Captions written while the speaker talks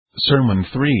Sermon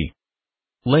 3.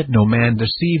 Let no man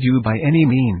deceive you by any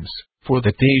means, for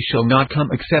that day shall not come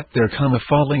except there come a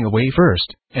falling away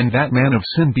first, and that man of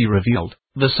sin be revealed,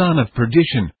 the son of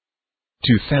perdition.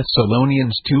 2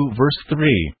 Thessalonians 2 verse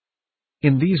 3.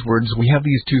 In these words we have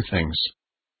these two things.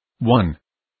 1.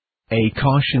 A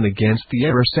caution against the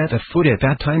error set afoot at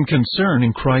that time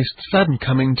concerning Christ's sudden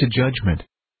coming to judgment.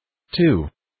 2.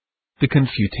 The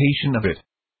confutation of it.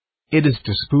 It is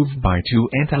disproved by two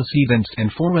antecedents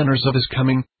and forerunners of his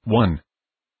coming. 1.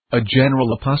 A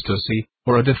general apostasy,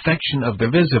 or a defection of the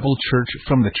visible church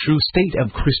from the true state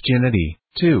of Christianity.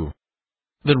 2.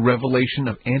 The revelation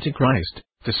of Antichrist,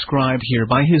 described here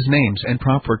by his names and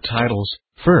proper titles,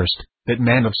 first, that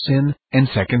man of sin, and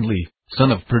secondly,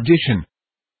 son of perdition.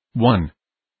 1.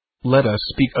 Let us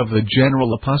speak of the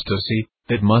general apostasy,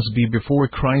 that must be before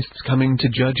Christ's coming to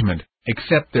judgment,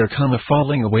 except there come a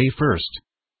falling away first.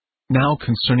 Now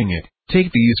concerning it, take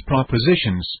these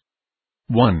propositions.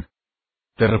 1.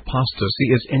 That apostasy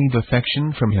is any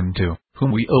defection from him to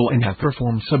whom we owe and have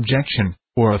performed subjection,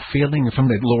 or a failing from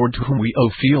that Lord to whom we owe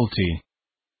fealty.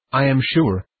 I am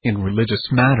sure, in religious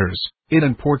matters, it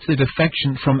imports a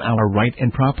defection from our right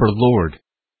and proper Lord.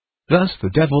 Thus the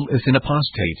devil is an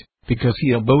apostate, because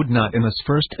he abode not in his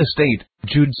first estate,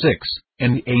 Jude 6,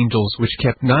 and the angels which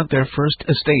kept not their first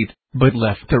estate, but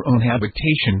left their own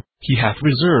habitation, he hath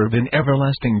reserved in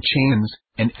everlasting chains,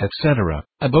 and etc.,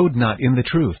 abode not in the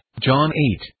truth, John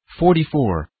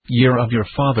 8:44, ye are of your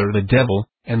father the devil,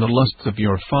 and the lusts of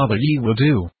your father ye will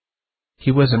do.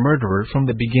 He was a murderer from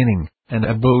the beginning, and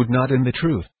abode not in the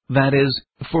truth, that is,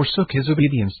 forsook his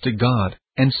obedience to God,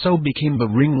 and so became the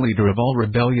ringleader of all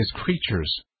rebellious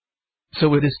creatures.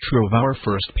 So it is true of our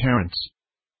first parents.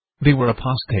 They were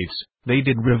apostates, they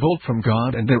did revolt from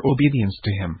God and their obedience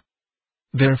to Him.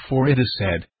 Therefore it is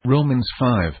said, Romans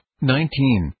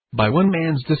 5:19, by one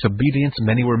man's disobedience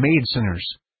many were made sinners.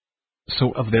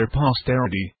 So of their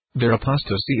posterity, their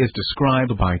apostasy is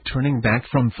described by turning back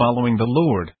from following the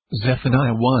Lord,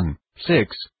 Zephaniah 1:6,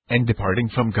 and departing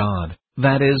from God,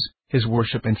 that is, His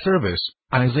worship and service,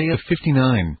 Isaiah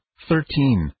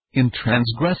 59:13, in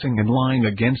transgressing and lying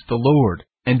against the Lord,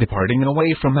 and departing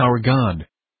away from our God.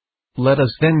 Let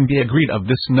us then be agreed of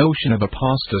this notion of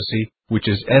apostasy, which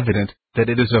is evident, that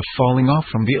it is a falling off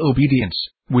from the obedience,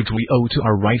 which we owe to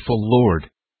our rightful Lord.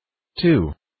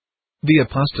 2. The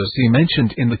apostasy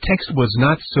mentioned in the text was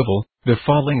not civil, the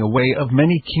falling away of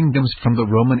many kingdoms from the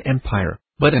Roman Empire,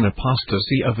 but an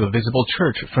apostasy of the visible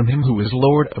church from Him who is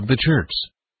Lord of the church.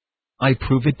 I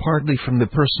prove it partly from the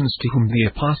persons to whom the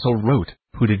apostle wrote,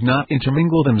 who did not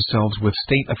intermingle themselves with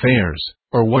state affairs,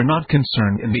 or were not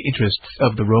concerned in the interests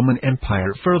of the Roman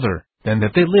Empire further than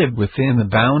that they lived within the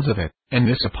bounds of it, and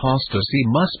this apostasy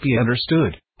must be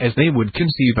understood, as they would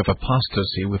conceive of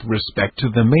apostasy with respect to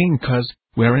the main cause,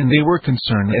 wherein they were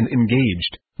concerned and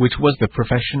engaged, which was the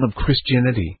profession of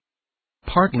Christianity.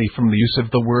 Partly from the use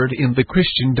of the word in the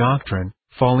Christian doctrine,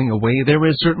 falling away there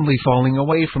is certainly falling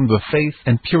away from the faith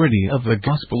and purity of the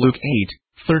gospel, Luke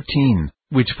 8:13,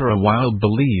 which for a while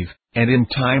believe, and in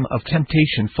time of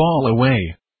temptation fall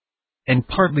away. And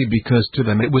partly because to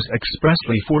them it was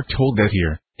expressly foretold that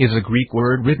here is a Greek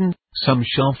word written, some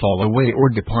shall fall away or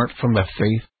depart from the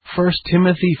faith, 1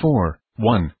 Timothy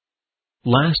 4:1.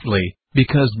 Lastly,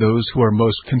 because those who are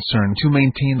most concerned to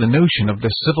maintain the notion of the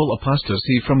civil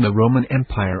apostasy from the Roman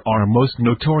Empire are most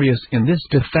notorious in this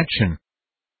defection.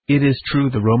 It is true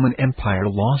the Roman Empire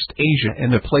lost Asia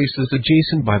and the places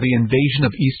adjacent by the invasion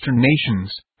of Eastern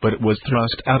nations, but it was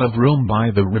thrust out of Rome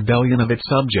by the rebellion of its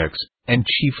subjects, and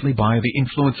chiefly by the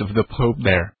influence of the Pope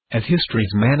there, as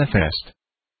histories manifest.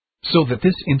 So that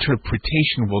this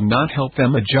interpretation will not help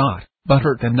them a jot, but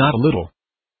hurt them not a little.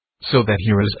 So that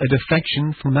here is a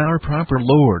defection from our proper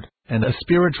Lord, and a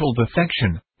spiritual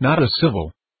defection, not a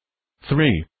civil.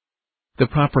 3. The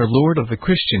proper Lord of the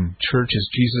Christian Church is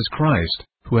Jesus Christ,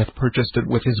 who hath purchased it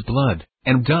with His blood,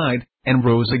 and died, and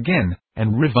rose again,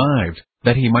 and revived,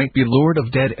 that He might be Lord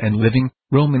of dead and living,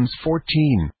 Romans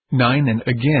 14:9, and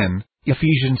again,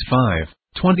 Ephesians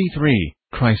 5:23,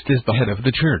 Christ is the head of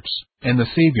the church, and the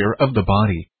Saviour of the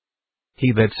body.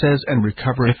 He that says and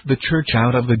recovereth the church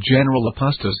out of the general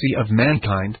apostasy of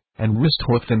mankind, and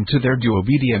restoreth them to their due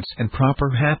obedience and proper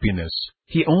happiness,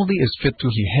 he only is fit to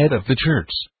be head of the church,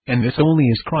 and this only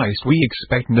is Christ. We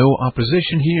expect no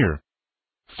opposition here.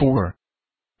 4.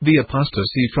 The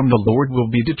apostasy from the Lord will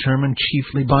be determined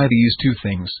chiefly by these two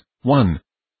things: 1.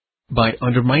 By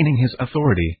undermining His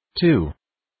authority; 2.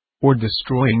 Or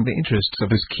destroying the interests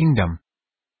of His kingdom.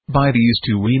 By these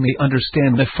two we may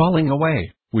understand the falling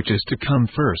away, which is to come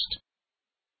first.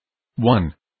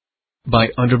 1. By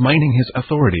undermining His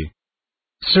authority.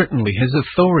 Certainly his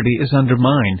authority is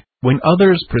undermined, when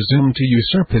others presume to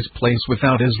usurp his place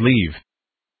without his leave.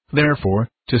 Therefore,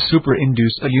 to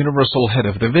superinduce a universal head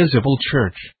of the visible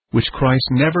church, which Christ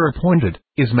never appointed,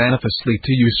 is manifestly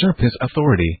to usurp his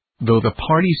authority, though the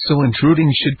party so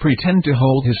intruding should pretend to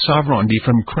hold his sovereignty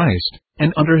from Christ,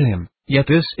 and under him. Yet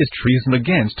this is treason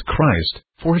against Christ,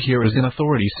 for here is an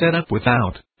authority set up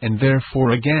without, and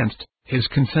therefore against, his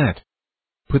consent.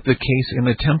 Put the case in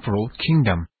the temporal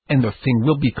kingdom, and the thing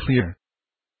will be clear.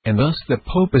 And thus the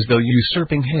Pope is the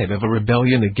usurping head of a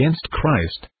rebellion against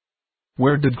Christ.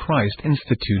 Where did Christ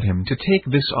institute him to take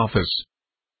this office?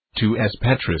 To S.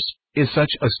 Petrus, is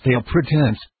such a stale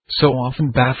pretense, so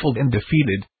often baffled and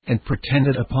defeated, and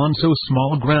pretended upon so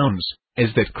small grounds, as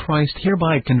that Christ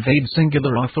hereby conveyed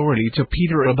singular authority to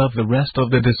Peter above the rest of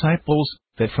the disciples,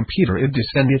 that from Peter it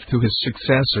descendeth to his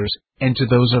successors, and to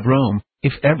those of Rome,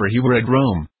 if ever he were at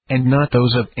Rome, and not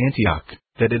those of Antioch,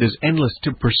 that it is endless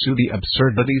to pursue the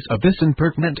absurdities of this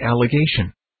impertinent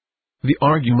allegation. The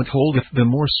argument holdeth the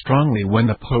more strongly when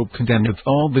the Pope condemneth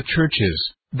all the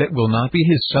churches, that will not be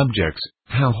his subjects,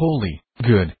 how holy,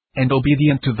 good, and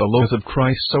obedient to the laws of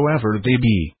Christ soever they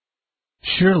be.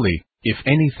 Surely, if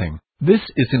anything, this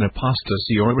is an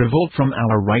apostasy or revolt from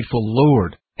our rightful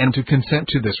Lord, and to consent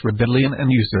to this rebellion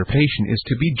and usurpation is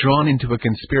to be drawn into a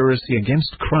conspiracy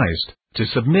against Christ, to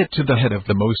submit to the head of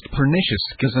the most pernicious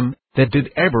schism that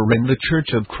did ever rend the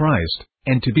Church of Christ,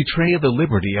 and to betray the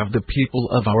liberty of the people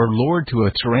of our Lord to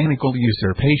a tyrannical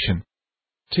usurpation.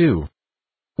 2.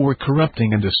 Or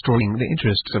corrupting and destroying the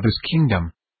interests of his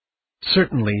kingdom.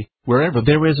 Certainly, wherever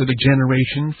there is a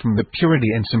degeneration from the purity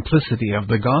and simplicity of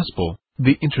the gospel,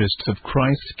 the interests of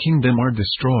Christ's kingdom are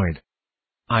destroyed.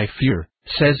 I fear,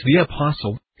 says the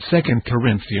Apostle, 2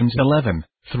 Corinthians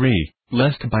 11:3,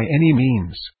 lest by any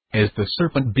means, as the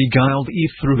serpent beguiled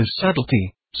Eve through his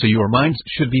subtlety, so your minds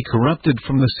should be corrupted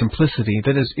from the simplicity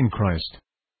that is in Christ.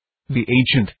 The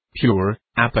ancient, pure,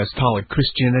 apostolic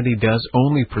Christianity does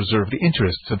only preserve the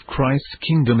interests of Christ's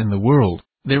kingdom in the world.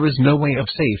 There is no way of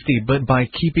safety but by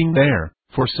keeping there,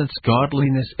 for since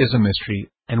godliness is a mystery,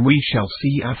 and we shall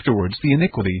see afterwards the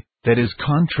iniquity that is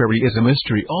contrary is a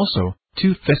mystery also,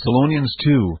 2 Thessalonians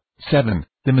 2:7,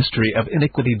 the mystery of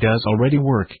iniquity does already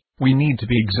work. We need to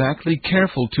be exactly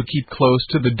careful to keep close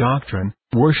to the doctrine,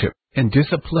 worship, and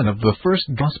discipline of the first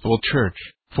gospel church,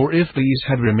 for if these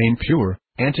had remained pure,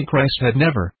 Antichrist had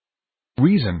never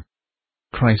reason.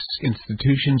 Christ's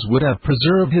institutions would have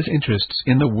preserved his interests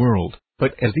in the world,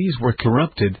 but as these were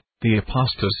corrupted, the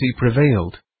apostasy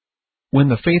prevailed. When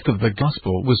the faith of the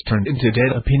gospel was turned into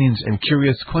dead opinions and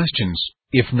curious questions,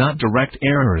 if not direct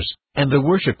errors, and the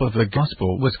worship of the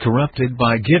gospel was corrupted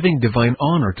by giving divine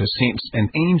honor to saints and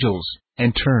angels,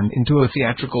 and turned into a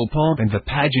theatrical pomp and the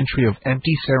pageantry of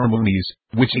empty ceremonies,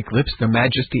 which eclipse the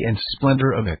majesty and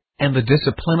splendor of it, and the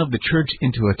discipline of the church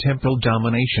into a temporal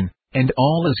domination, and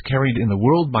all is carried in the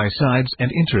world by sides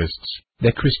and interests,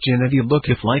 that Christianity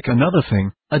looketh like another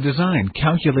thing, a design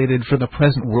calculated for the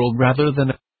present world rather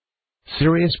than a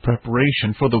serious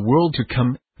preparation for the world to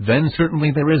come, then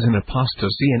certainly there is an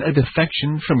apostasy and a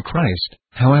defection from Christ,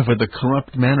 however the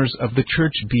corrupt manners of the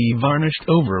church be varnished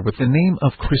over with the name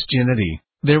of Christianity.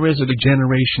 There is a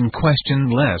degeneration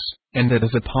questionless, and that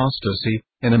is apostasy,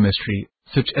 and a mystery,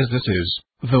 such as this is,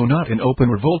 though not an open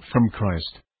revolt from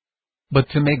Christ. But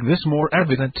to make this more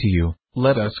evident to you,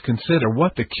 let us consider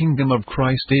what the kingdom of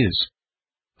Christ is.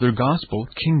 The gospel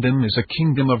kingdom is a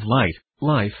kingdom of light,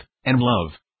 life, and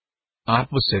love.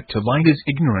 Opposite to light is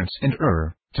ignorance and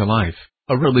error, to life,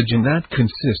 a religion that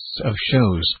consists of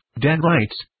shows, dead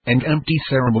rites, and empty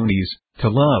ceremonies, to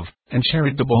love, and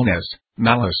charitableness,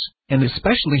 malice, and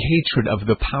especially hatred of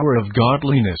the power of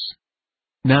godliness.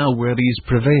 Now where these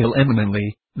prevail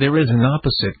eminently, there is an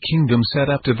opposite kingdom set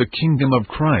up to the kingdom of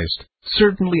Christ,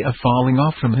 certainly a falling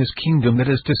off from his kingdom, that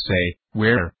is to say,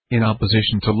 where, in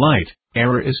opposition to light,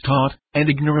 error is taught, and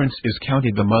ignorance is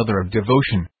counted the mother of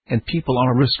devotion, and people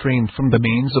are restrained from the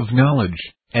means of knowledge,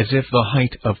 as if the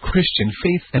height of Christian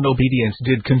faith and obedience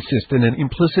did consist in an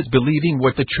implicit believing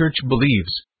what the church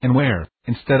believes, and where,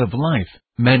 instead of life,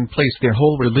 men place their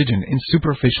whole religion in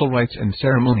superficial rites and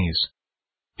ceremonies,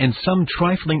 and some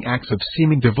trifling acts of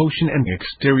seeming devotion and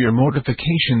exterior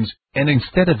mortifications, and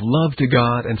instead of love to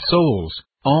God and souls,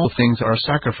 all things are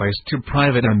sacrificed to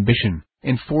private ambition,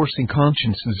 enforcing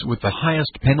consciences with the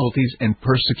highest penalties and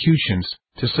persecutions,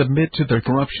 to submit to their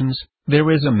corruptions. There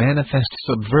is a manifest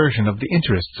subversion of the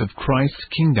interests of Christ's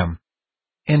kingdom.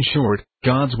 In short,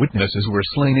 God's witnesses were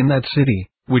slain in that city,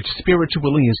 which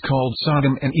spiritually is called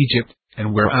Sodom and Egypt,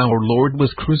 and where our Lord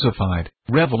was crucified.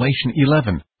 Revelation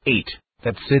 11:8.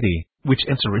 That city, which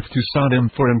answereth to Sodom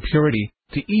for impurity,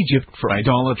 to Egypt for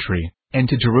idolatry, and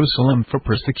to Jerusalem for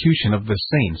persecution of the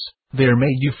saints. There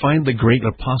may you find the great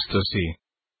apostasy.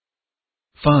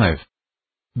 5.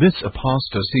 This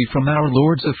apostasy from our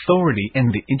Lord's authority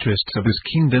and the interests of his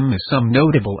kingdom is some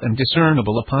notable and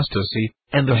discernible apostasy,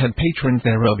 and the head patron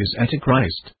thereof is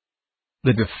Antichrist.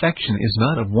 The defection is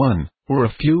not of one, or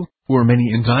a few, or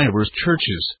many in divers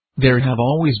churches. There have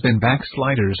always been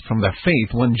backsliders from the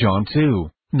faith. 1 John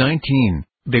 2:19.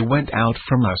 They went out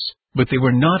from us, but they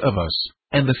were not of us,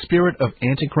 and the spirit of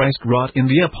Antichrist wrought in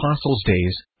the apostles'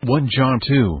 days. 1 John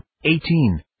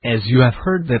 2:18. As you have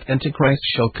heard that Antichrist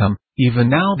shall come, even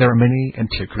now there are many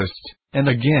antichrists. And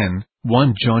again,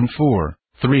 1 John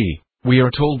 4:3, we are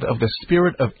told of the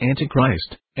spirit of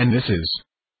Antichrist, and this is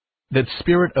that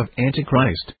spirit of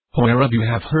Antichrist, whereof you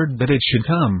have heard that it should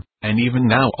come, and even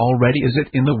now already is it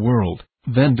in the world,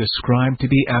 then described to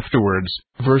be afterwards.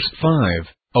 Verse 5,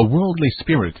 a worldly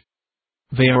spirit.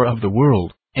 They are of the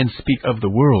world, and speak of the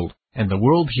world, and the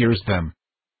world hears them.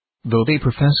 Though they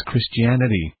profess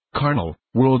Christianity, carnal,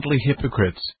 worldly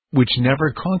hypocrites, which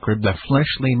never conquered the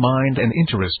fleshly mind and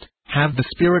interest, have the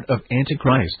spirit of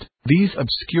Antichrist. These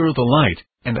obscure the light,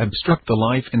 and obstruct the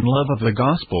life and love of the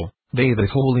gospel, they that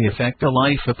wholly affect a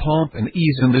life of pomp and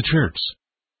ease in the church.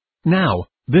 Now,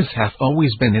 this hath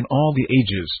always been in all the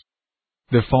ages.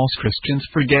 The false Christians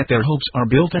forget their hopes are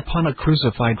built upon a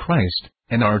crucified Christ,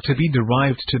 and are to be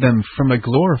derived to them from a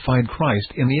glorified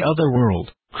Christ in the other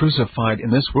world, crucified in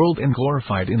this world and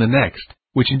glorified in the next,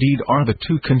 which indeed are the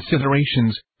two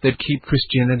considerations that keep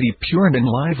Christianity pure and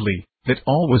lively, that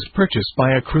all was purchased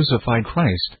by a crucified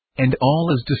Christ, and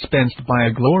all is dispensed by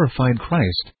a glorified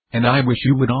Christ, and I wish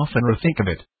you would oftener think of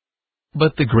it.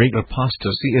 But the great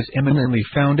apostasy is eminently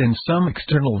found in some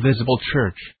external visible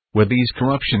church, where these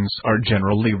corruptions are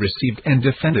generally received and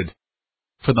defended.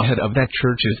 For the head of that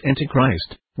church is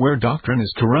Antichrist, where doctrine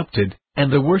is corrupted,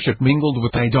 and the worship mingled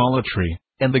with idolatry,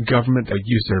 and the government a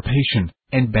usurpation,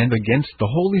 and bent against the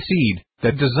holy seed,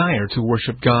 that desire to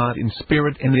worship God in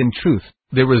spirit and in truth.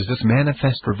 There is this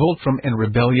manifest revolt from and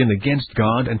rebellion against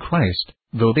God and Christ,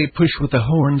 though they push with the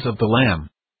horns of the Lamb.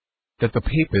 That the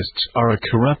Papists are a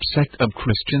corrupt sect of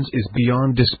Christians is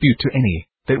beyond dispute to any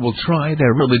that will try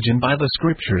their religion by the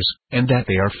Scriptures, and that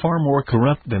they are far more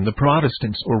corrupt than the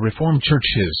Protestants or Reformed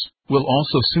churches, will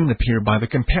also soon appear by the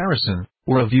comparison,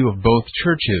 or a view of both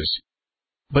churches.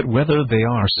 But whether they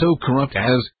are so corrupt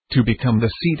as to become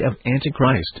the seat of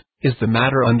Antichrist, is the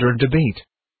matter under debate.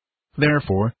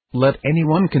 Therefore, let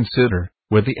anyone consider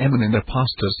where the eminent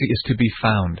apostasy is to be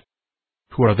found.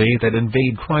 Who are they that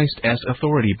invade Christ as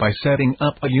authority by setting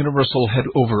up a universal head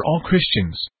over all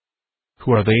Christians?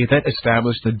 Who are they that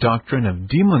establish the doctrine of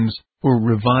demons, or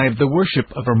revive the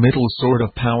worship of a middle sort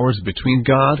of powers between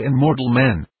God and mortal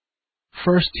men?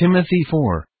 1 Timothy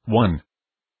 4:1.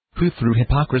 Who through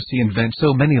hypocrisy invent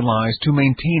so many lies to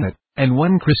maintain it, and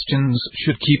when Christians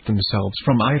should keep themselves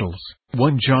from idols.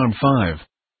 1 John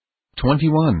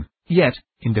 5:21. Yet,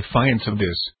 in defiance of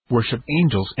this, worship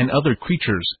angels and other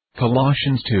creatures.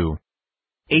 Colossians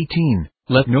 2:18.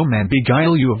 Let no man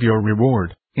beguile you of your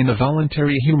reward, in a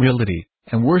voluntary humility,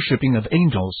 and worshipping of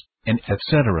angels, and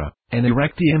etc., and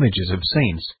erect the images of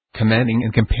saints, commanding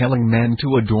and compelling men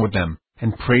to adore them,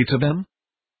 and pray to them?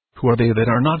 Who are they that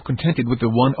are not contented with the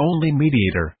one only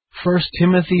mediator? 1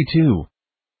 Timothy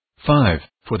 2:5.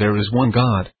 For there is one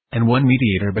God, and one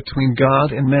mediator between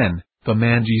God and men, the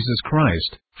man Jesus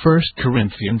Christ. 1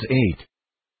 Corinthians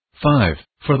 8:5.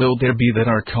 For though there be that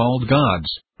are called gods,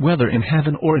 whether in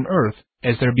heaven or in earth,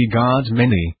 as there be gods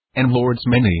many, and lords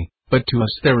many, but to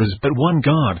us there is but one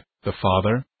God, the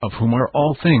Father, of whom are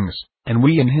all things, and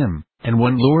we in him, and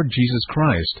one Lord Jesus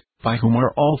Christ, by whom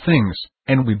are all things,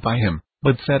 and we by him,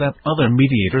 but set up other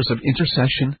mediators of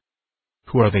intercession.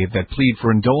 Who are they that plead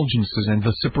for indulgences and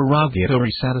the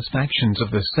supererogatory satisfactions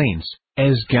of the saints,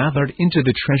 as gathered into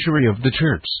the treasury of the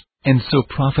church, and so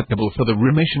profitable for the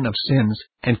remission of sins,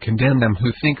 and condemn them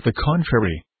who think the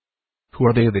contrary? Who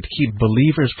are they that keep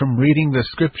believers from reading the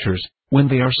Scriptures, when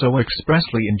they are so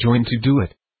expressly enjoined to do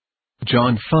it?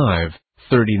 John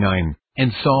 5:39,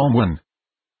 and Psalm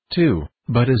 1:2.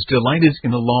 But his delight is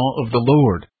in the law of the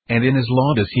Lord, and in his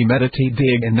law does he meditate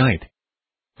day and night.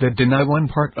 That deny one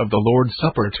part of the Lord's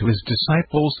Supper to his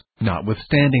disciples,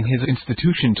 notwithstanding his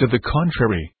institution to the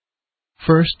contrary.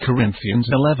 1 Corinthians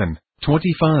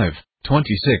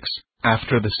 11:25-26.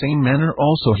 After the same manner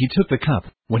also he took the cup,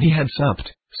 when he had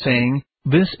supped, saying,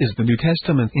 This is the New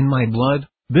Testament in my blood.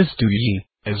 This do ye,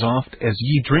 as oft as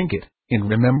ye drink it, in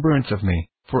remembrance of me.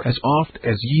 For as oft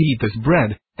as ye eat this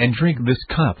bread, and drink this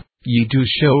cup, ye do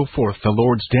show forth the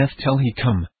Lord's death till he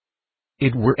come.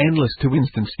 It were endless to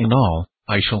instance in all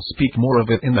I shall speak more of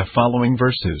it in the following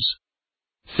verses.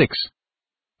 6.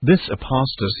 This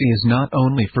apostasy is not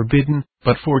only forbidden,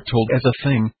 but foretold as a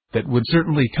thing that would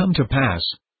certainly come to pass.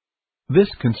 This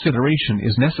consideration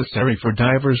is necessary for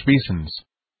divers reasons.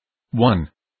 1.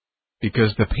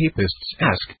 Because the papists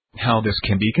ask, how this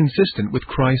can be consistent with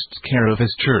Christ's care of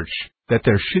his church, that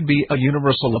there should be a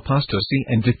universal apostasy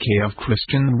and decay of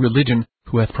Christian religion,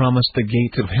 who hath promised the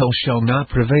gates of hell shall not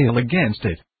prevail against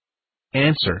it.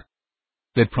 Answer.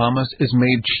 That promise is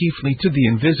made chiefly to the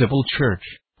invisible church,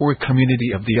 or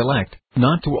community of the elect,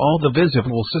 not to all the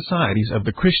visible societies of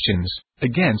the Christians,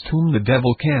 against whom the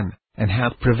devil can, and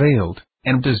hath prevailed,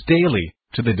 and does daily,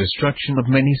 to the destruction of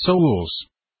many souls.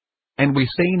 And we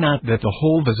say not that the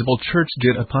whole visible church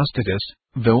did apostatise,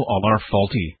 though all are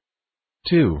faulty.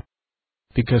 2.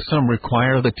 Because some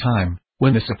require the time,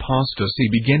 when this apostasy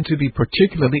began to be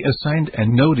particularly assigned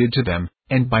and noted to them,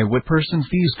 and by what persons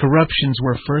these corruptions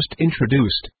were first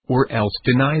introduced, or else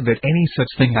deny that any such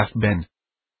thing hath been.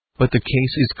 But the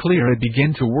case is clear, it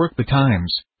began to work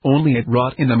betimes, only it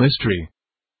wrought in a mystery.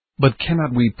 But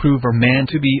cannot we prove a man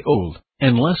to be old,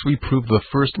 unless we prove the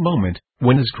first moment,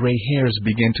 when his gray hairs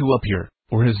begin to appear,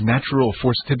 or his natural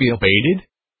force to be abated?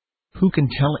 Who can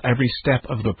tell every step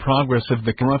of the progress of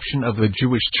the corruption of the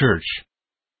Jewish church?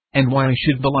 And why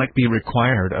should the like be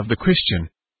required of the Christian?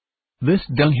 This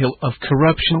dunghill of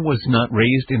corruption was not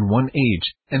raised in one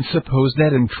age, and suppose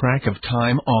that in track of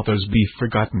time authors be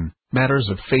forgotten, matters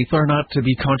of faith are not to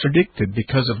be contradicted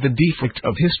because of the defect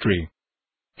of history.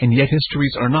 And yet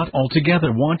histories are not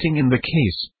altogether wanting in the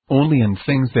case, only in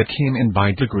things that came in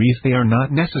by degrees they are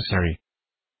not necessary.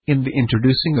 In the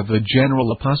introducing of the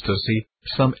general apostasy,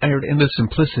 some erred in the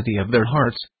simplicity of their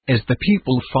hearts, as the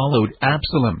people followed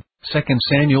Absalom, 2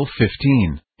 Samuel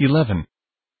 15:11.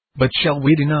 But shall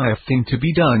we deny a thing to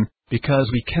be done, because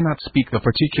we cannot speak the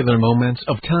particular moments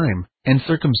of time, and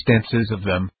circumstances of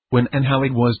them, when and how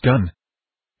it was done?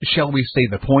 Shall we say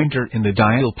the pointer in the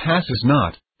dial passes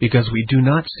not, because we do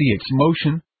not see its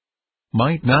motion?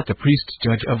 Might not the priests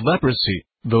judge of leprosy,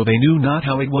 though they knew not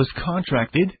how it was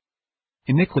contracted?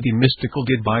 Iniquity mystical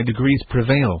did by degrees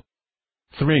prevail.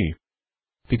 3.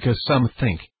 Because some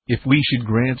think, if we should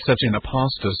grant such an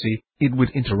apostasy, it would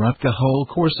interrupt the whole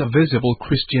course of visible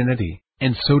Christianity,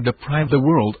 and so deprive the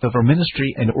world of our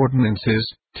ministry and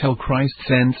ordinances, till Christ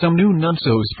send some new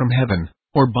nunциos from heaven,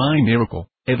 or by miracle,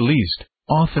 at least,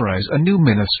 authorize a new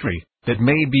ministry, that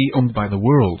may be owned by the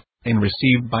world, and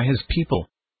received by his people.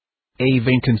 A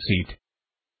vain conceit.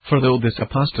 For though this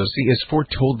apostasy is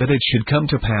foretold that it should come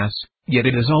to pass, yet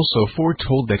it is also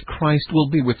foretold that Christ will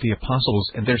be with the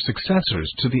apostles and their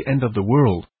successors to the end of the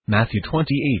world, Matthew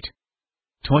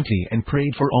 28:20, and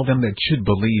prayed for all them that should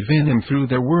believe in him through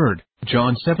their word,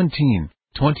 John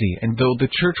 17:20. And though the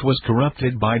church was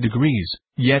corrupted by degrees,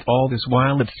 yet all this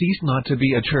while it ceased not to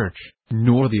be a church,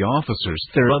 nor the officers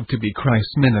thereof to be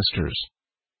Christ's ministers.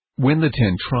 When the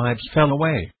 10 tribes fell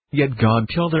away, yet God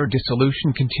till their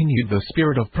dissolution continued the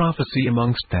spirit of prophecy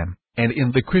amongst them, and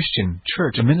in the Christian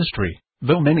church a ministry,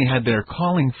 though many had their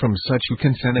calling from such who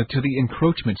consented to the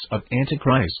encroachments of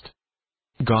Antichrist.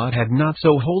 God had not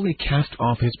so wholly cast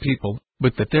off his people,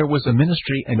 but that there was a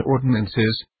ministry and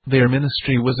ordinances, their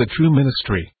ministry was a true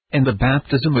ministry, and the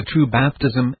baptism a true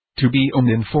baptism, to be owned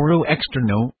in foro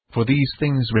externo, for these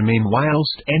things remain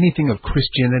whilst anything of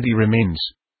Christianity remains.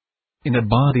 In a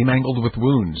body mangled with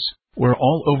wounds, or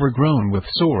all overgrown with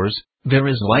sores, there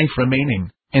is life remaining,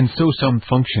 and so some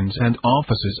functions and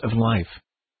offices of life.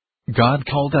 God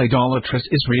called idolatrous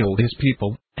Israel his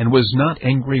people, and was not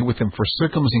angry with them for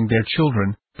circumcising their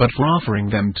children, but for offering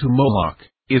them to Moloch,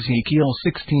 Ezekiel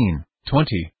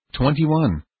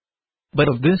 16:20-21. But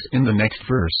of this in the next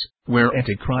verse, where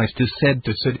Antichrist is said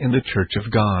to sit in the church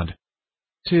of God.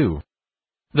 2.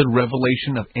 The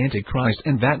revelation of Antichrist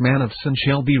and that man of sin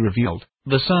shall be revealed,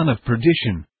 the son of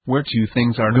perdition, where 2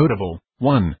 things are notable: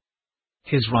 1.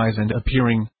 His rise and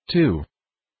appearing; 2.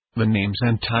 The names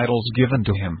and titles given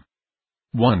to him.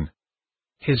 1.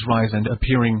 His rise and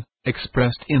appearing,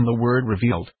 expressed in the word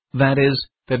revealed, that is,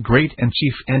 that great and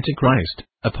chief Antichrist,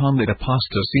 upon that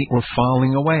apostasy or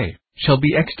falling away, shall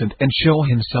be extant and show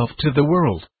himself to the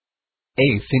world.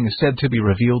 A thing is said to be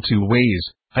revealed 2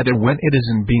 ways, either when it is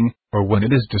in being, or when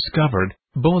it is discovered.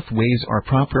 Both ways are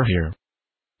proper here.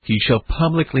 He shall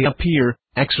publicly appear,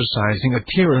 exercising a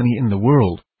tyranny in the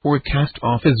world, or cast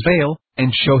off his veil,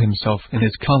 and show himself in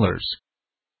his colors.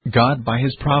 God by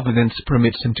his providence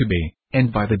permits him to be,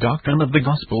 and by the doctrine of the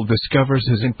gospel discovers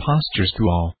his impostures to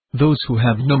all those who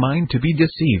have no mind to be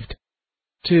deceived.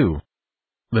 2.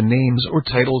 The names or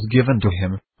titles given to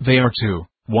him, they are 2.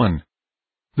 1.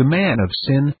 The man of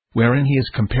sin, wherein he is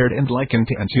compared and likened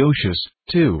to Antiochus.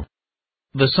 2.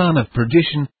 The son of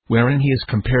perdition, wherein he is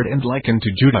compared and likened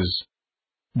to Judas.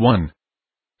 1.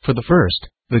 For the first,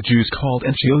 the Jews called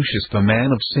Antiochus the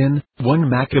man of sin. 1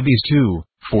 Maccabees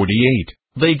 2:48.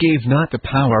 They gave not the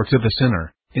power to the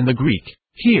sinner. In the Greek,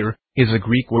 here, is a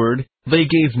Greek word, they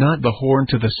gave not the horn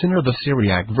to the sinner. The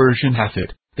Syriac version hath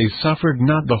it, they suffered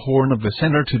not the horn of the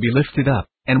sinner to be lifted up.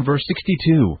 And verse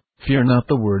 62, fear not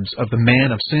the words of the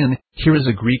man of sin. Here is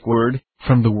a Greek word,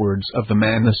 from the words of the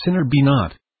man the sinner be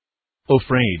not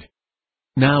afraid.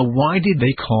 Now why did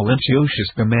they call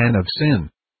Antiochus the man of sin?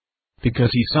 Because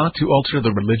he sought to alter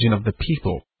the religion of the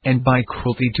people, and by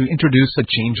cruelty to introduce a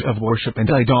change of worship and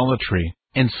idolatry,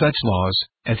 and such laws,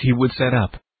 as he would set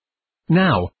up.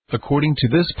 Now, according to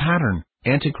this pattern,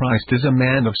 Antichrist is a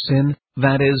man of sin,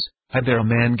 that is, either a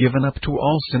man given up to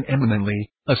all sin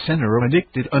eminently, a sinner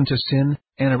addicted unto sin,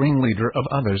 and a ringleader of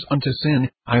others unto sin,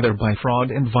 either by fraud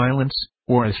and violence,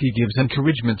 or as he gives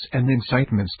encouragements and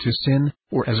incitements to sin,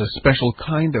 or as a special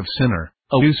kind of sinner,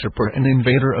 a usurper and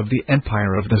invader of the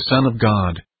empire of the Son of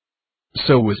God.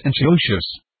 So was Antiochus.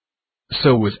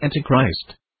 So was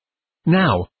Antichrist.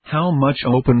 Now, how much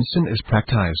open sin is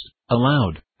practiced,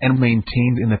 allowed, and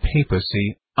maintained in the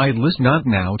papacy, I list not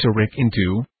now to rake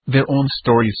into. Their own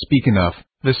stories speak enough: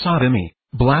 the sodomy,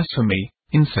 blasphemy,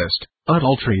 incest,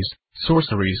 adulteries,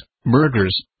 sorceries,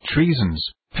 murders, treasons,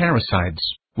 parricides,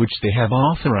 which they have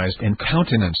authorized and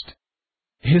countenanced.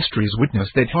 Histories witness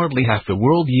that hardly half the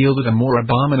world yielded a more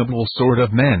abominable sort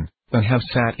of men than have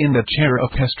sat in the chair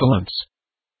of pestilence.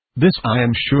 This I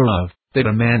am sure of, that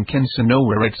a man can sin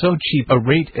nowhere at so cheap a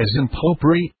rate as in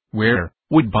popery, where,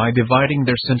 would by dividing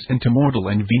their sins into mortal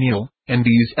and venial, and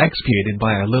these expiated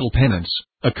by a little penance,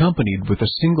 accompanied with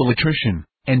a single attrition,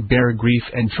 and bear grief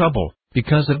and trouble,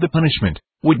 because of the punishment,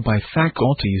 would by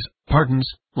faculties, pardons,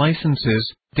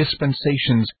 licenses,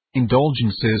 dispensations,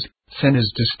 indulgences, sin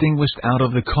is distinguished out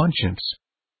of the conscience.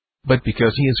 But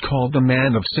because he is called the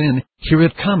man of sin, here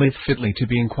it cometh fitly to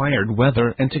be inquired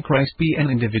whether Antichrist be an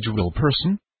individual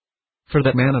person? For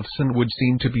that man of sin would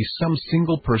seem to be some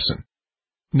single person.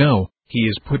 No, he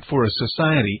is put for a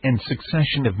society and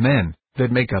succession of men,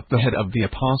 that make up the head of the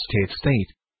apostate state.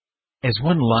 As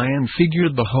one lion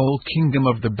figured the whole kingdom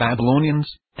of the Babylonians,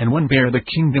 and one bear the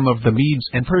kingdom of the Medes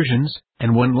and Persians,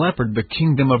 and one leopard the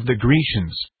kingdom of the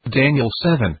Grecians, Daniel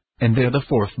 7, and there the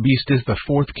fourth beast is the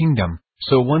fourth kingdom,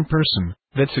 so one person,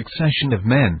 that succession of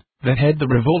men, that head the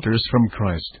revolters from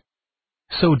Christ.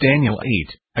 So Daniel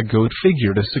 8, a goat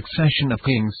figured a succession of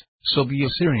kings, so the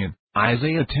Assyrian,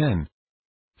 Isaiah 10.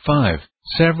 5,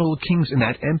 several kings in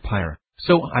that empire,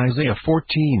 so Isaiah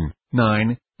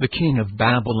 14:9, the king of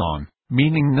Babylon,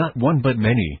 meaning not one but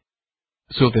many.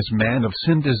 So this man of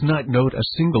sin does not note a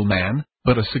single man,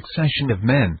 but a succession of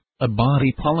men, a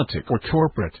body politic or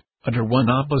corporate, under one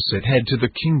opposite head to the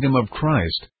kingdom of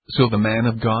Christ. So the man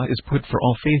of God is put for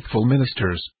all faithful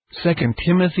ministers. 2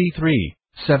 Timothy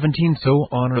 3:17. So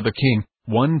honor the king.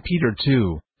 1 Peter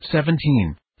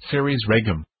 2:17, Series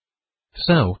Regum.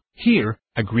 So, here,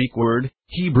 a Greek word,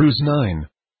 Hebrews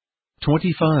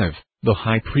 9:25. The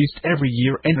high priest every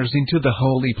year enters into the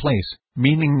holy place,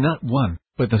 meaning not one,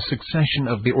 but the succession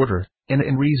of the order, and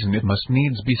in reason it must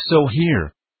needs be so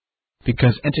here.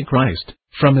 Because Antichrist,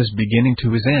 from his beginning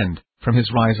to his end, from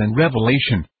his rise and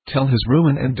revelation, till his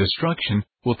ruin and destruction,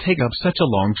 will take up such a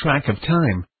long track of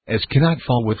time, as cannot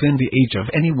fall within the age of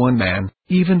any one man,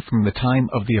 even from the time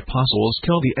of the apostles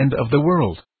till the end of the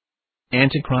world.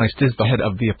 Antichrist is the head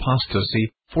of the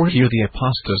apostasy, for here the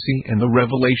apostasy and the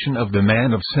revelation of the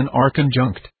man of sin are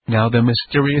conjunct. Now the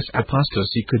mysterious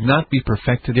apostasy could not be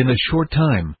perfected in a short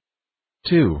time.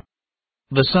 2.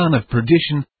 The son of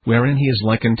perdition, wherein he is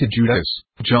likened to Judas,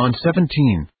 John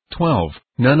 17:12.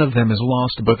 None of them is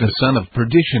lost but the son of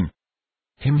perdition.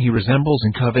 Him he resembles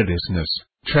in covetousness,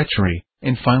 treachery,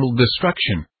 and final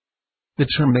destruction. The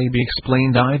term may be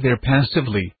explained either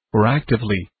passively, or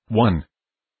actively. 1.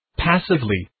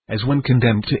 Passively, as one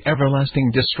condemned to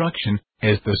everlasting destruction,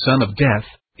 as the son of death,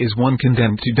 is one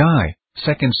condemned to die.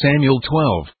 2 Samuel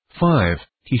 12:5.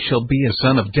 He shall be a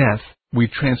son of death, we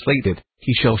translate it,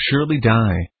 he shall surely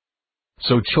die.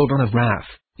 So children of wrath,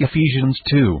 Ephesians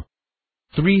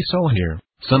 2:3. So here,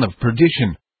 son of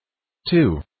perdition.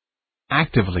 2.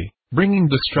 Actively, bringing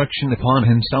destruction upon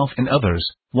himself and others,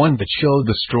 one that shall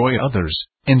destroy others,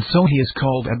 and so he is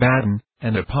called Abaddon,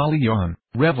 and Apollyon,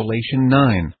 Revelation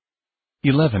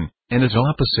 9:11, and is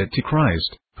opposite to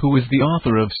Christ, who is the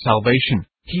author of salvation,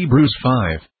 Hebrews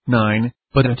 5:9,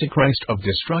 but Antichrist of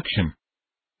destruction.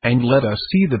 And let us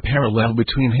see the parallel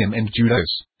between him and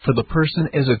Judas, for the person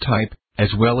is a type,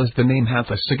 as well as the name hath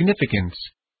a significance.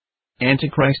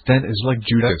 Antichrist then is like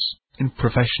Judas, in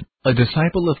profession, a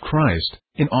disciple of Christ,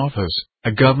 in office,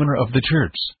 a governor of the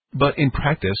church, but in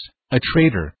practice, a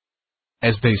traitor.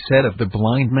 As they said of the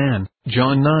blind man,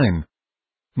 John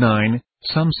 9:9,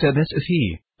 some said this is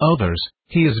he, others,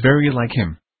 he is very like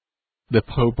him. The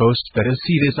Pope boasts that his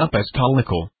seat is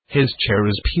apostolical, his chair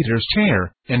is Peter's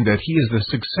chair, and that he is the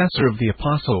successor of the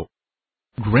apostle.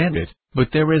 Granted, but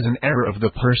there is an error of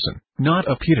the person, not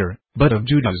of Peter, but of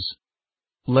Judas.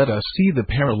 Let us see the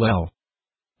parallel.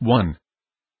 1.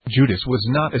 Judas was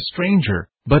not a stranger,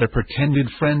 but a pretended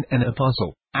friend and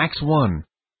apostle. Acts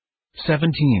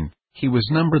 1:17. He was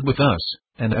numbered with us,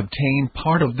 and obtained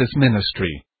part of this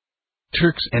ministry.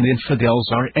 Turks and infidels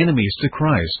are enemies to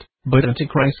Christ, but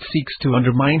Antichrist seeks to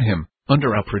undermine him,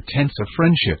 under a pretense of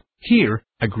friendship. Here,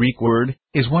 a Greek word,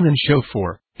 is one in show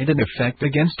for, and in effect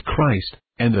against Christ,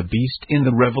 and the beast in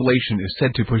the Revelation is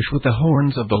said to push with the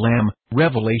horns of the Lamb,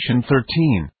 Revelation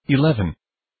 13:11.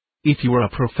 If you are a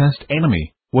professed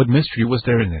enemy, what mystery was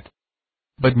there in it?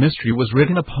 But mystery was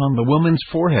written upon the woman's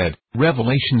forehead,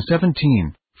 Revelation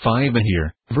 17:5, and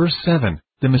here, verse 7,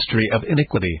 the mystery of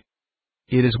iniquity.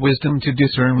 It is wisdom to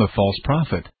discern the false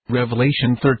prophet,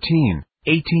 Revelation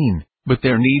 13:18, but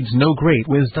there needs no great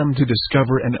wisdom to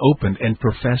discover an opened and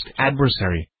professed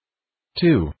adversary.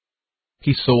 2.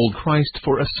 He sold Christ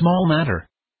for a small matter.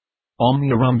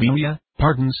 Omnia Rambilia,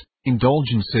 pardons,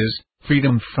 indulgences,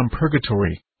 freedom from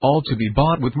purgatory, all to be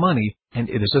bought with money, and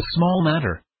it is a small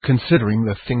matter, considering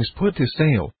the things put to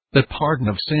sale, the pardon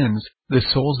of sins, the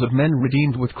souls of men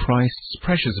redeemed with Christ's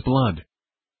precious blood.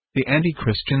 The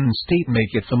anti-Christian state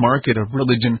maketh the market of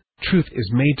religion, truth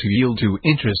is made to yield to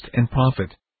interest and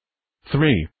profit.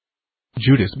 3.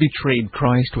 Judas betrayed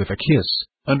Christ with a kiss,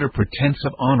 under pretense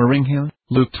of honoring him,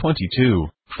 Luke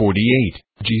 22:48.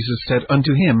 Jesus said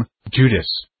unto him, Judas,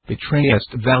 betrayest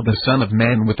thou the Son of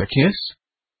Man with a kiss?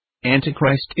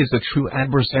 Antichrist is the true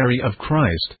adversary of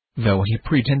Christ, though he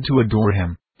pretend to adore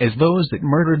him, as those that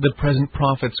murdered the present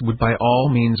prophets would by all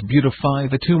means beautify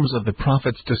the tombs of the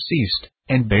prophets deceased,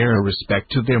 and bear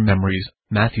respect to their memories,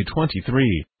 Matthew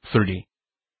 23:30.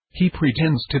 He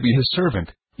pretends to be his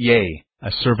servant, yea,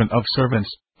 a servant of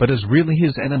servants, but is really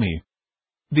his enemy.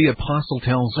 The apostle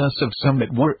tells us of some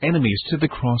that were enemies to the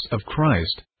cross of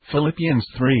Christ, Philippians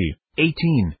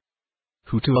 3:18.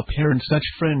 Who to apparent such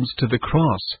friends to the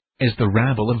cross, as the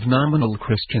rabble of nominal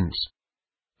Christians.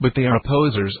 But they are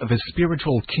opposers of his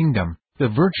spiritual kingdom, the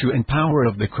virtue and power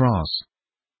of the cross.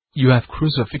 You have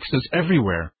crucifixes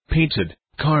everywhere, painted,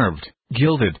 carved,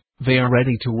 gilded. They are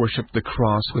ready to worship the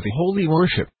cross with a holy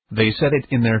worship. They set it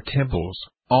in their temples,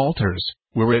 altars,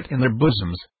 wear it in their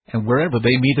bosoms, and wherever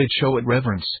they meet it show it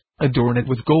reverence, adorn it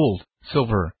with gold,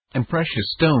 silver, and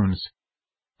precious stones.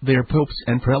 Their popes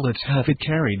and prelates have it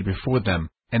carried before them,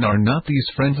 and are not these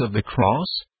friends of the cross?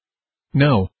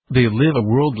 No, they live a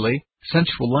worldly,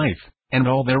 sensual life, and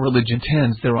all their religion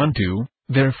tends thereunto,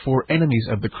 therefore enemies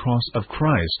of the cross of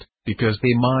Christ, because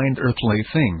they mind earthly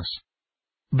things.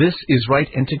 This is right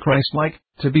Antichrist-like,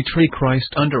 to betray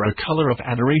Christ under a color of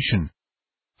adoration.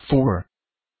 4.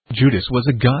 Judas was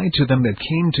a guide to them that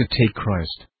came to take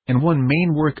Christ, and one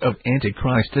main work of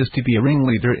Antichrist is to be a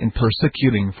ringleader in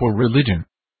persecuting for religion.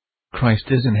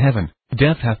 Christ is in heaven,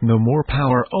 death hath no more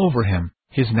power over him,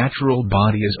 his natural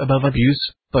body is above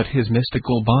abuse, but his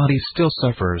mystical body still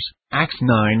suffers. Acts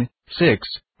 9:6.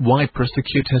 Why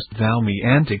persecutest thou me?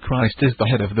 Antichrist is the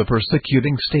head of the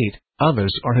persecuting state,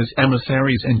 others are his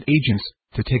emissaries and agents,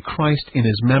 to take Christ in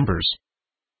his members.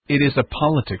 It is a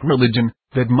politic religion,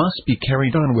 that must be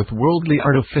carried on with worldly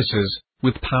artifices,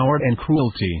 with power and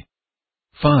cruelty.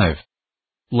 5.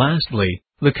 Lastly,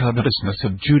 the covetousness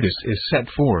of Judas is set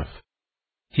forth.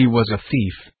 He was a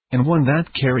thief, and one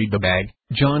that carried the bag,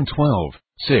 John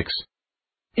 12:6.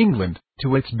 England,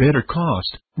 to its bitter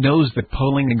cost, knows the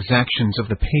polling exactions of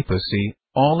the papacy,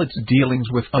 all its dealings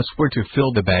with us were to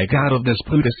fill the bag out of this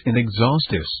Plutus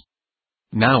inexhaustus.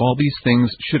 Now all these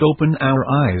things should open our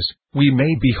eyes, we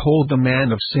may behold the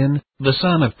man of sin, the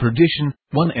son of perdition.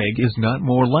 One egg is not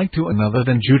more like to another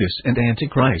than Judas and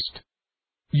Antichrist.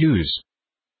 Use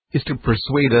is to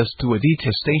persuade us to a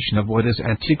detestation of what is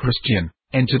anti-Christian,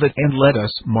 and to that end let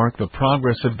us mark the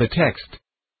progress of the text.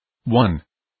 1.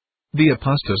 The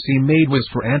apostasy made was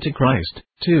for Antichrist.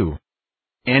 2.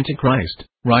 Antichrist,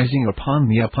 rising upon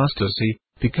the apostasy,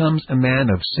 becomes a man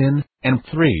of sin. And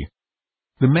 3.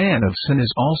 The man of sin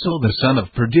is also the son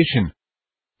of perdition.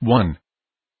 1.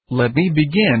 Let me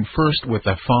begin first with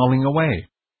the falling away.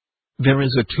 There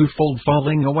is a twofold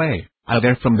falling away,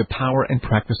 either from the power and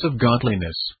practice of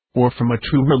godliness, or from a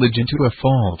true religion to a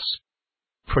false.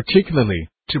 Particularly,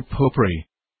 to popery.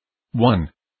 1.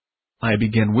 I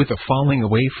begin with a falling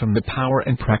away from the power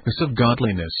and practice of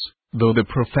godliness, though the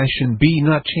profession be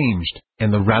not changed,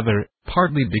 and the rather,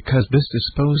 partly because this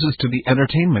disposes to the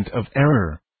entertainment of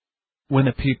error. When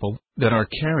a people, that are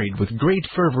carried with great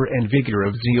fervor and vigor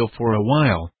of zeal for a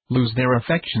while, lose their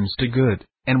affections to good,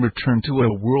 and return to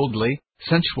a worldly,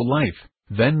 sensual life,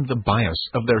 then the bias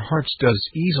of their hearts does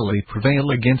easily prevail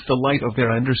against the light of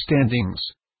their understandings.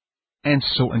 And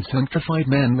so unsanctified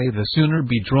men may the sooner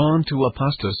be drawn to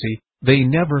apostasy. They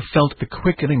never felt the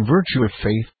quickening virtue of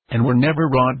faith, and were never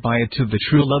wrought by it to the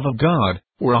true love of God,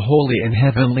 or a holy and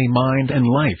heavenly mind and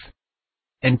life.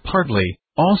 And partly,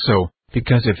 also,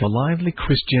 because if a lively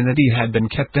Christianity had been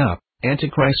kept up,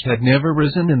 Antichrist had never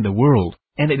risen in the world,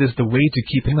 and it is the way to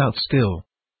keep him out still.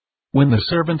 When the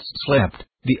servants slept,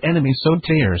 the enemy sowed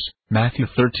tares, Matthew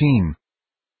 13.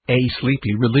 A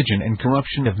sleepy religion and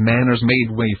corruption of manners made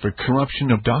way for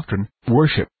corruption of doctrine,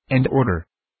 worship, and order.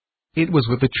 It was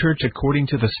with the church according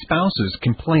to the spouse's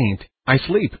complaint, I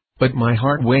sleep, but my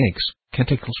heart wakes,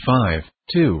 Canticles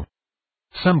 5:2.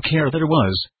 Some care there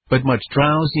was, but much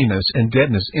drowsiness and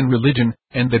deadness in religion,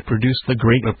 and that produced the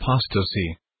great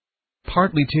apostasy.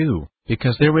 Partly too,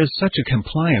 because there is such a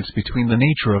compliance between the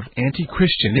nature of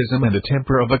anti-Christianism and the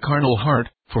temper of a carnal heart,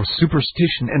 for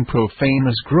superstition and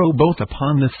profaneness grow both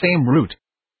upon the same root.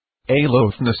 A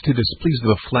loathness to displease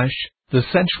the flesh, the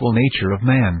sensual nature of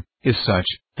man, is such,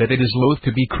 that it is loath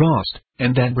to be crossed,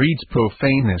 and that breeds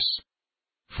profaneness.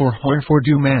 For wherefore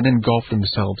do men engulf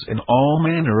themselves in all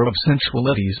manner of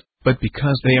sensualities, but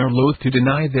because they are loath to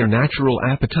deny their natural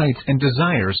appetites and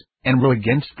desires, and row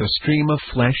against the stream of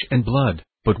flesh and blood,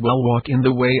 but well walk in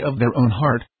the way of their own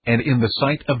heart, and in the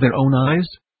sight of their own eyes?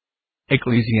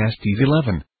 Ecclesiastes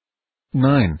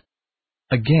 11:9.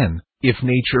 Again, if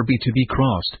nature be to be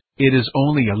crossed, it is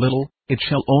only a little, it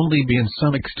shall only be in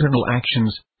some external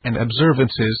actions, and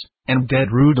observances, and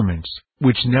dead rudiments,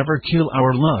 which never kill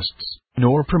our lusts,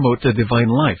 nor promote the divine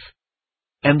life.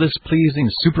 And this pleasing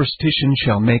superstition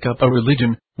shall make up a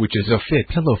religion, which is a fit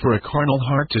pillow for a carnal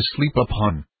heart to sleep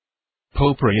upon.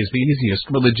 Popery is the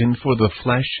easiest religion for the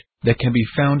flesh, that can be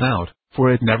found out, for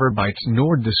it never bites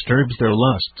nor disturbs their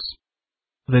lusts.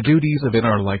 The duties of it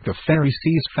are like the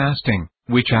Pharisees' fasting,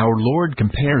 which our Lord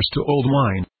compares to old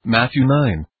wine, Matthew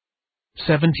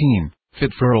 9:17,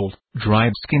 fit for old,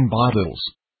 dried-skin bottles.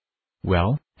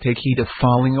 Well, take heed of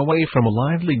falling away from a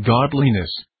lively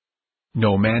godliness.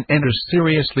 No man enters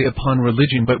seriously upon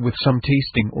religion but with some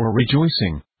tasting or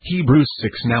rejoicing. Hebrews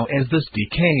 6. Now as this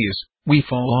decays, we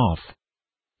fall off.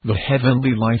 The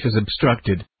heavenly life is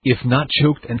obstructed, if not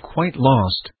choked and quite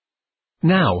lost.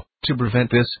 Now, to prevent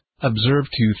this, observe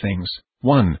two things: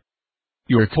 1.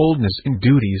 Your coldness in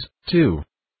duties, 2.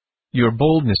 Your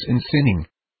boldness in sinning.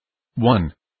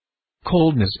 1.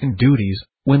 Coldness in duties,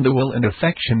 when the will and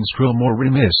affections grow more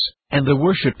remiss, and the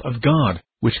worship of God,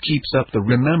 which keeps up the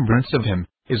remembrance of Him,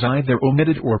 is either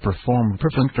omitted or performed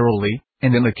perfunctorily,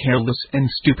 and in a careless and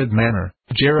stupid manner.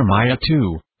 Jeremiah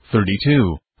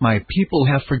 2:32. My people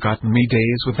have forgotten me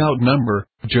days without number.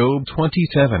 Job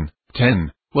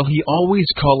 27:10. Will he always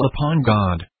call upon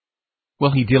God?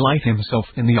 Will he delight himself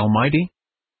in the Almighty?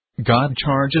 God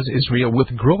charges Israel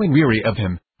with growing weary of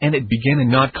Him, and it began in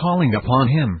not calling upon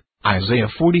Him. Isaiah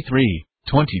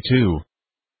 43:22.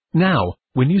 Now,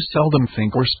 when you seldom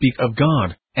think or speak of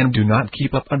God, and do not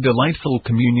keep up a delightful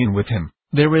communion with Him,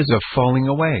 there is a falling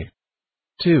away.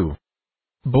 2.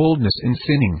 Boldness in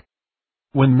sinning.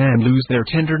 When men lose their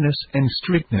tenderness and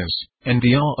strictness, and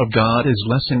the awe of God is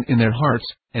lessened in their hearts,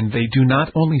 and they do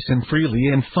not only sin freely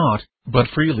in thought, but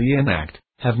freely in act,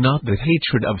 have not the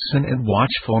hatred of sin and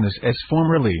watchfulness as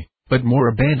formerly, but more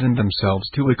abandon themselves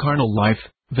to a carnal life,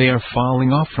 they are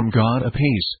falling off from God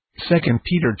apace. 2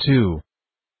 Peter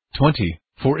 2:20.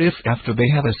 For if after they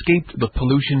have escaped the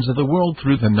pollutions of the world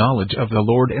through the knowledge of the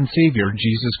Lord and Savior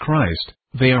Jesus Christ,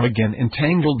 they are again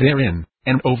entangled therein,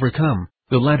 and overcome,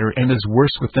 the latter end is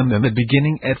worse with them than the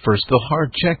beginning. At first the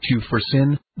heart checked you for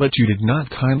sin, but you did not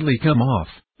kindly come off,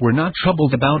 were not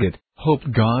troubled about it,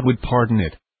 hoped God would pardon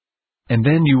it. And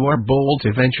then you are bold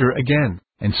to venture again,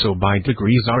 and so by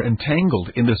degrees are entangled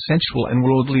in the sensual and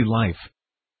worldly life.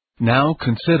 Now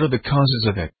consider the causes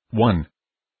of it. 1.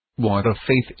 Want of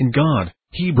faith in God,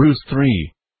 Hebrews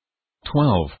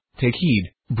 3:12. Take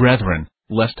heed, brethren,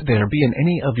 lest there be in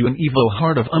any of you an evil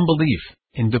heart of unbelief,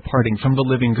 in departing from the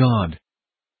living God.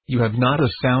 You have not a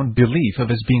sound belief of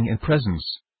His being in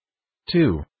presence.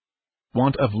 2.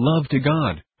 Want of love to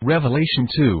God, Revelation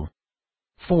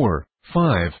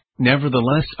 2:4-5.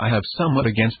 Nevertheless I have somewhat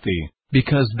against thee,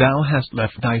 because thou hast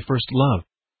left thy first love.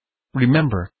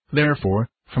 Remember, therefore,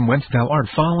 from whence thou art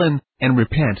fallen, and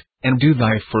repent, and do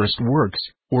thy first works,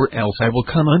 or else I will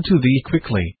come unto thee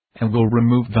quickly, and will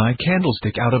remove thy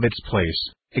candlestick out of its place,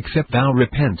 except thou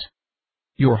repent.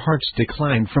 Your hearts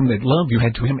decline from that love you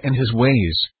had to him and his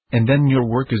ways, and then your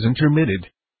work is intermitted.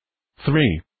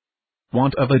 3.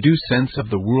 Want of a due sense of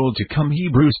the world to come.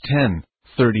 Hebrews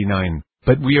 10:39.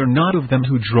 But we are not of them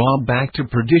who draw back to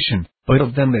perdition, but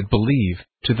of them that believe,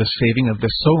 to the saving of the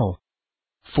soul.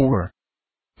 4.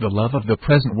 The love of the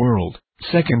present world.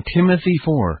 2 Timothy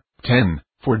 4:10.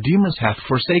 For Demas hath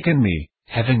forsaken me,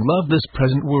 having loved this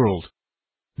present world.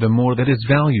 The more that is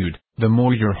valued, the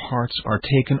more your hearts are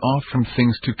taken off from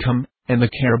things to come, and the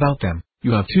care about them.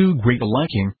 You have too great a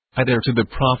liking, either to the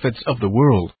profits of the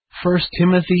world. 1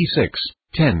 Timothy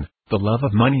 6:10. The love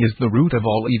of money is the root of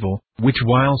all evil, which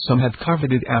while some have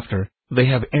coveted after, they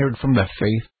have erred from the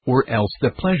faith, or else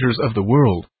the pleasures of the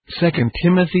world. 2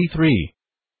 Timothy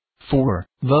 3:4.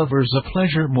 Lovers of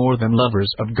pleasure more than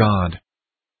lovers of God.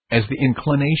 As the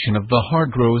inclination of the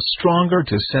heart grows stronger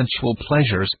to sensual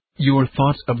pleasures, your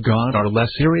thoughts of God are less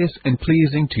serious and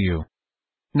pleasing to you.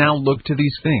 Now look to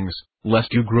these things,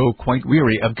 lest you grow quite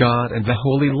weary of God and the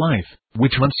holy life,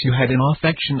 which once you had an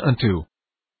affection unto.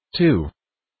 2.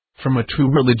 From a true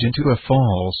religion to a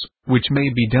false, which may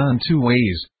be done 2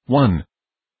 ways, 1.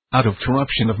 Out of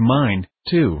corruption of mind,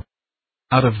 2.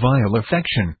 Out of vile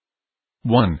affection.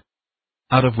 1.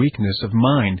 Out of weakness of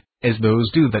mind, as those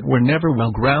do that were never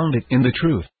well grounded in the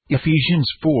truth. Ephesians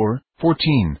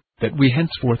 4:14. That we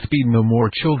henceforth be no more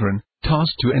children,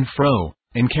 tossed to and fro,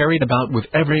 and carried about with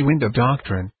every wind of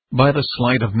doctrine, by the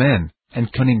sleight of men,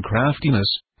 and cunning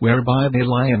craftiness, whereby they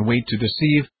lie in wait to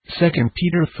deceive. 2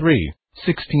 Peter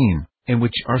 3:16. In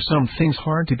which are some things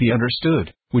hard to be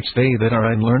understood, which they that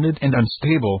are unlearned and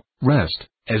unstable, wrest,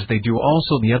 as they do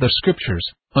also the other scriptures,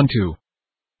 unto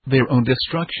their own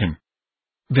destruction.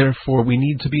 Therefore we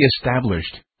need to be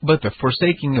established, but the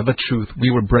forsaking of the truth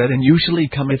we were bred in usually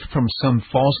cometh from some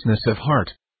falseness of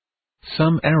heart.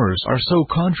 Some errors are so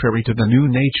contrary to the new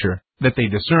nature, that they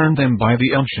discern them by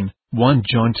the unction. 1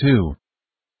 John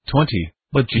 2:20.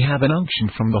 But ye have an unction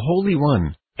from the Holy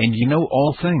One, and ye know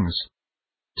all things.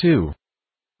 2.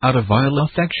 Out of vile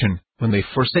affection, when they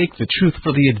forsake the truth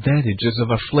for the advantages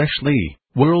of a fleshly,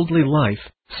 worldly life,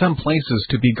 some places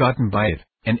to be gotten by it,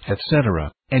 and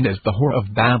etc. And as the whore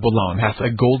of Babylon hath a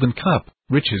golden cup,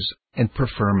 riches, and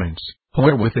preferments,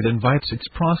 wherewith it invites its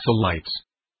proselytes.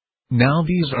 Now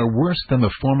these are worse than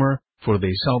the former, for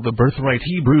they sell the birthright.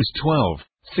 Hebrews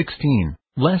 12:16.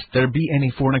 Lest there be any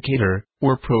fornicator,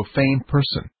 or profane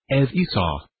person, as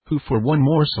Esau, who for one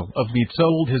morsel of meat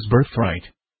sold his birthright.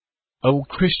 O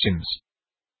Christians,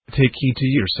 take heed to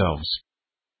yourselves.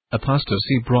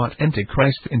 Apostasy brought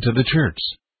Antichrist into the church.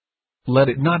 Let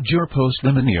it not jure post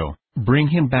dominio, bring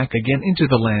him back again into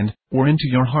the land, or into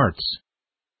your hearts.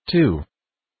 2.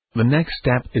 The next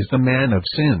step is the man of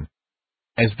sin.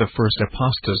 As the first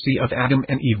apostasy of Adam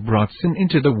and Eve brought sin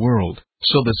into the world,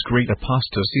 so this great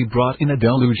apostasy brought in a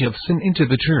deluge of sin into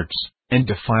the church, and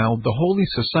defiled the holy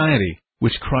society,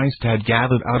 which Christ had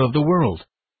gathered out of the world.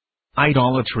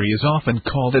 Idolatry is often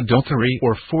called adultery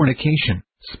or fornication.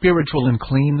 Spiritual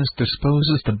uncleanness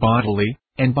disposes to bodily,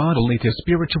 and bodily to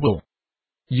spiritual.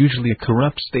 Usually a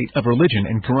corrupt state of religion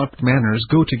and corrupt manners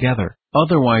go together,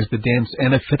 otherwise the dance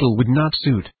and a fiddle would not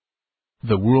suit.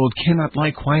 The world cannot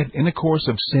lie quiet in a course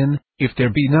of sin, if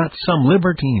there be not some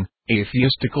libertine,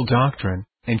 atheistical doctrine,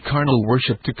 and carnal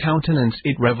worship to countenance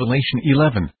it. Revelation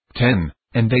 11:10.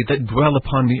 And they that dwell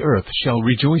upon the earth shall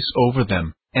rejoice over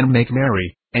them, and make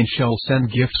merry, and shall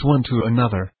send gifts one to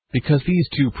another, because these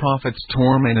 2 prophets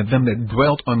tormented them that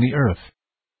dwelt on the earth.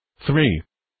 3.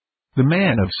 The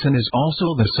man of sin is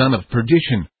also the son of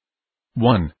perdition.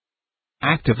 1.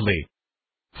 Actively.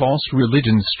 False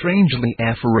religions strangely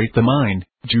afferrate the mind.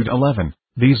 Jude 11.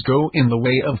 These go in the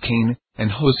way of Cain, and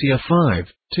Hosea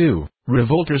 5:2.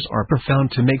 Revolters are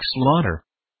profound to make slaughter.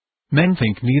 Men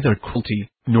think neither cruelty,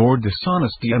 nor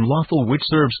dishonesty unlawful, which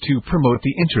serves to promote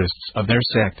the interests of their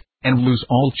sect, and lose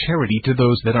all charity to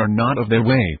those that are not of their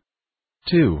way.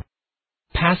 2.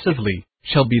 Passively,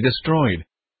 shall be destroyed.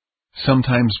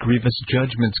 Sometimes grievous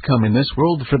judgments come in this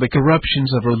world for the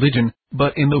corruptions of religion,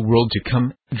 but in the world to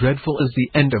come, dreadful is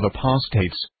the end of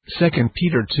apostates. 2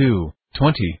 Peter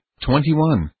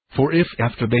 2:20-21. For if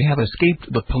after they have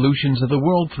escaped the pollutions of the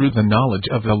world through the knowledge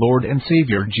of the Lord and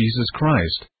Savior Jesus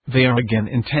Christ, they are again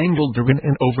entangled therein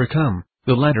and overcome,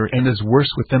 the latter end is worse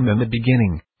with them than the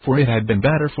beginning. For it had been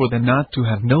better for them not to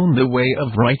have known the way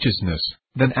of righteousness,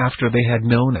 than after they had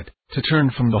known it, to turn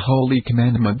from the holy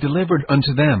commandment delivered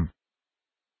unto them.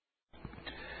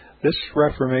 This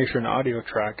Reformation audio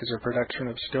track is a production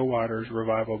of Still Waters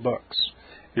Revival Books.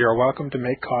 You are welcome to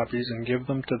make copies and give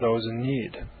them to those in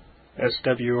need.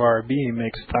 SWRB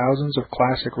makes thousands of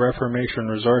classic Reformation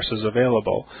resources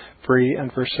available, free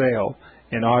and for sale,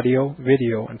 in audio,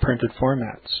 video, and printed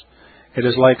formats. It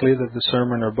is likely that the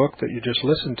sermon or book that you just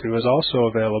listened to is also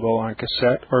available on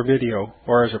cassette or video,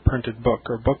 or as a printed book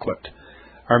or booklet.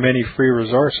 Our many free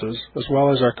resources, as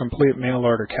well as our complete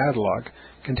mail-order catalog,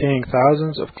 containing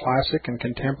thousands of classic and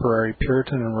contemporary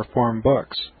Puritan and Reformed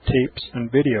books, tapes,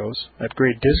 and videos at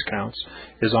great discounts,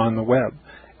 is on the web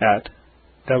at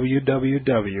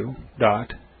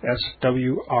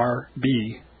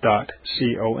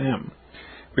www.swrb.com.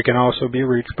 We can also be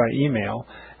reached by email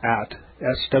at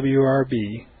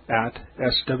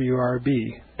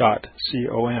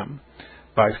swrb@swrb.com,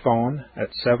 by phone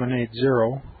at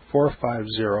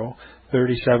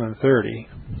 780-450-3730,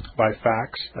 by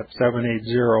fax at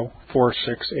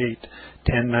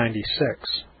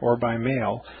 780-468-1096, or by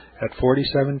mail at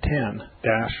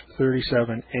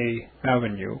 4710-37A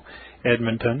Avenue,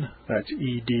 Edmonton, that's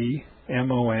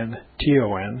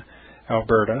Edmonton,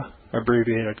 Alberta,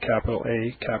 abbreviated capital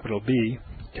A, capital B,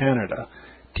 Canada,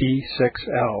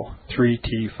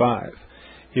 T6L3T5.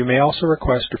 You may also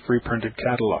request a free printed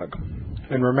catalog.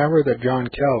 And remember that John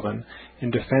Calvin,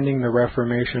 in defending the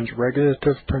Reformation's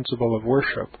regulative principle of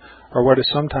worship, or what is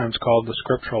sometimes called the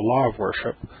scriptural law of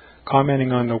worship,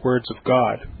 commenting on the words of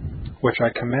God, "Which I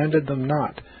commanded them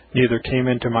not, neither came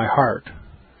into my heart,"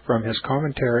 from his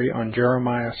commentary on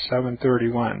Jeremiah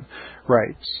 7:31,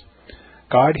 writes,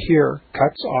 "God here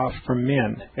cuts off from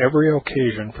men every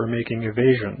occasion for making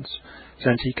evasions,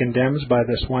 since he condemns by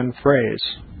this one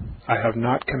phrase, 'I have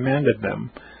not commanded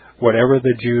them,' whatever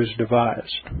the Jews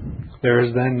devised. There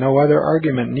is then no other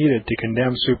argument needed to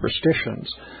condemn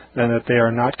superstitions than that they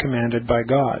are not commanded by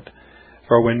God.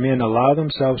 For when men allow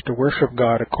themselves to worship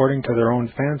God according to their own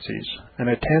fancies, and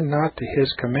attend not to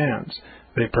his commands,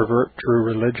 they pervert true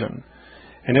religion.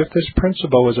 And if this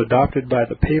principle was adopted by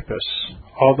the Papists,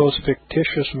 all those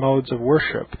fictitious modes of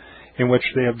worship in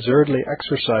which they absurdly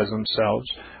exercise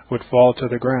themselves would fall to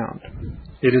the ground.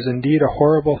 It is indeed a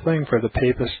horrible thing for the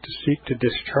Papists to seek to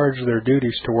discharge their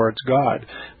duties towards God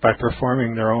by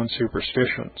performing their own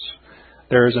superstitions.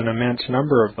 There is an immense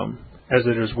number of them, as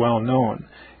it is well known,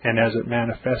 and as it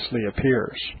manifestly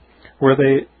appears. Were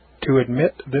they to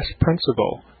admit this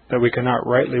principle, that we cannot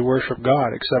rightly worship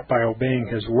God except by obeying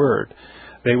his word,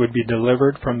 they would be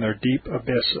delivered from their deep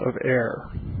abyss of error.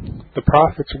 The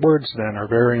prophet's words, then, are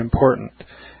very important,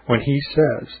 when he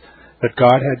says that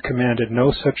God had commanded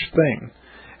no such thing,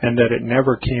 and that it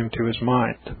never came to his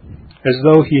mind, as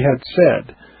though he had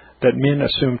said that men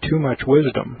assume too much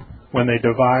wisdom when they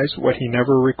devise what he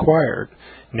never required,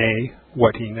 nay,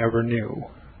 what he never knew.